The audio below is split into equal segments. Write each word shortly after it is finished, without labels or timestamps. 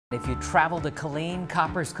If you travel to Killeen,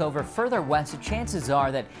 Coppers Cove, or further west, chances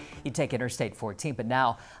are that you take Interstate 14. But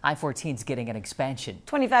now I-14 is getting an expansion.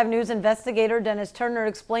 25 News investigator Dennis Turner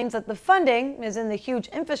explains that the funding is in the huge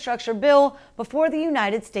infrastructure bill before the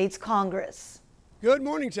United States Congress. Good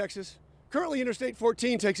morning, Texas. Currently, Interstate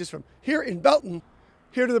 14 takes us from here in Belton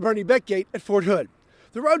here to the Bernie Beck Gate at Fort Hood.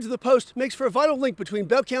 The road to the post makes for a vital link between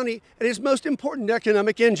Bell County and its most important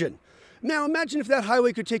economic engine. Now imagine if that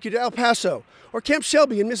highway could take you to El Paso, or Camp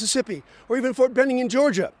Shelby in Mississippi, or even Fort Benning in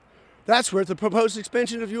Georgia. That's where the proposed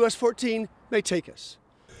expansion of US 14 may take us.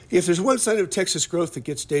 If there's one sign of Texas growth that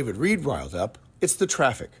gets David Reed riled up, it's the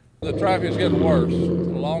traffic. The traffic's getting worse.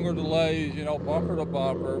 Longer delays, bumper to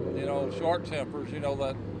bumper, short tempers,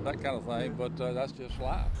 that kind of thing, but that's just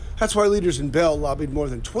life. That's why leaders in Bell lobbied more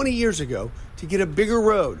than 20 years ago to get a bigger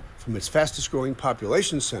road from its fastest growing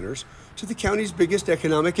population centers to the county's biggest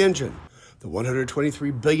economic engine, the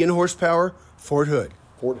 123 billion horsepower Fort Hood.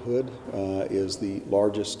 Fort Hood is the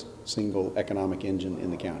largest single economic engine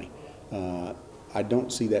in the county. I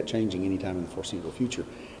don't see that changing anytime in the foreseeable future.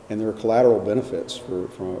 And there are collateral benefits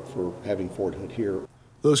for having Fort Hood here.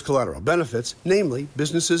 Those collateral benefits, namely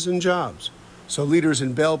businesses and jobs. So leaders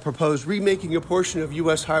in Bell proposed remaking a portion of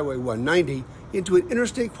US Highway 190 into an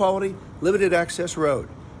interstate quality, limited access road,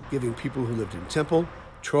 giving people who lived in Temple,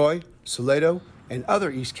 Troy, Salado, and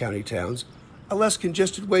other East County towns a less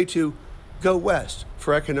congested way to go west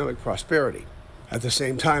for economic prosperity. At the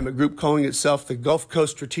same time, a group calling itself the Gulf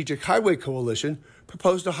Coast Strategic Highway Coalition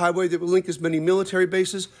proposed a highway that will link as many military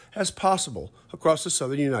bases as possible across the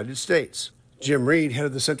southern United States. Jim Reed, head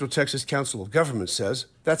of the Central Texas Council of Governments, says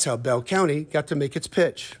that's how Bell County got to make its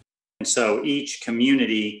pitch. And so each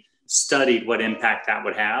community studied what impact that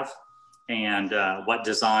would have and what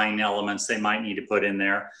design elements they might need to put in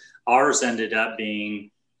there. Ours ended up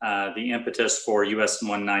being the impetus for US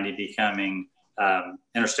 190 becoming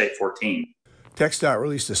Interstate 14. TxDOT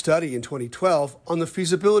released a study in 2012 on the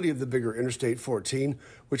feasibility of the bigger Interstate 14,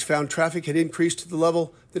 which found traffic had increased to the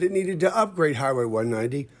level that it needed to upgrade Highway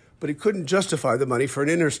 190, but it couldn't justify the money for an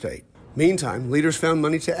interstate. Meantime, leaders found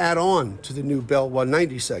money to add on to the new Bell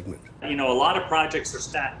 190 segment. A lot of projects are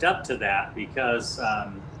stacked up to that because,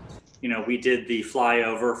 we did the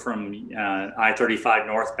flyover from I-35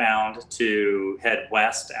 northbound to head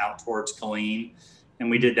west out towards Killeen, and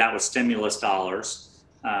we did that with stimulus dollars.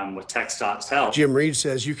 With TxDOT's help. Jim Reed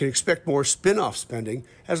says you can expect more spin-off spending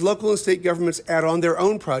as local and state governments add on their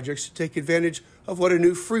own projects to take advantage of what a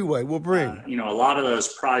new freeway will bring. A lot of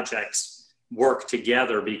those projects work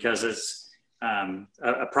together because it's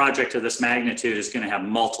a project of this magnitude is going to have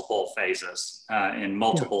multiple phases in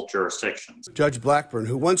multiple jurisdictions. Judge Blackburn,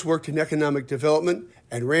 who once worked in economic development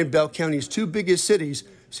and ran Bell County's two biggest cities,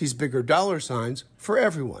 sees bigger dollar signs for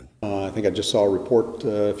everyone. I think I just saw a report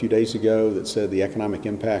a few days ago that said the economic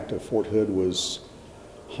impact of Fort Hood was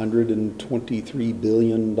 $123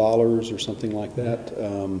 billion or something like that,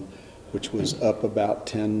 which was up about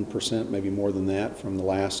 10%, maybe more than that, from the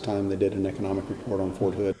last time they did an economic report on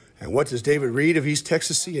Fort Hood. And what does David Reed of East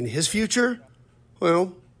Texas see in his future?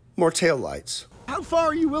 Well, more taillights. How far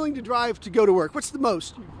are you willing to drive to go to work? What's the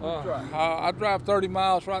most you drive? I drive 30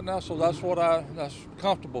 miles right now, so that's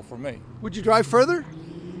comfortable for me. Would you drive further?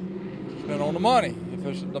 Depending on the money.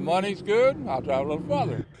 If the money's good, I'll drive a little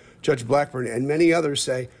further. Judge Blackburn and many others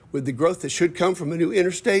say with the growth that should come from a new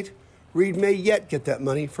interstate, Reed may yet get that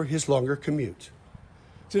money for his longer commute.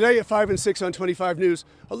 Today at 5 and 6 on 25 News,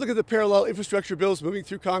 a look at the parallel infrastructure bills moving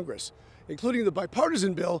through Congress, including the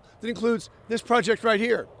bipartisan bill that includes this project right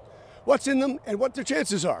here. What's in them and what their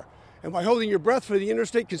chances are, and why holding your breath for the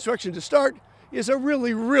interstate construction to start is a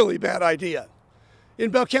really, really bad idea. In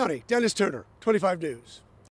Bell County, Dennis Turner, 25 News.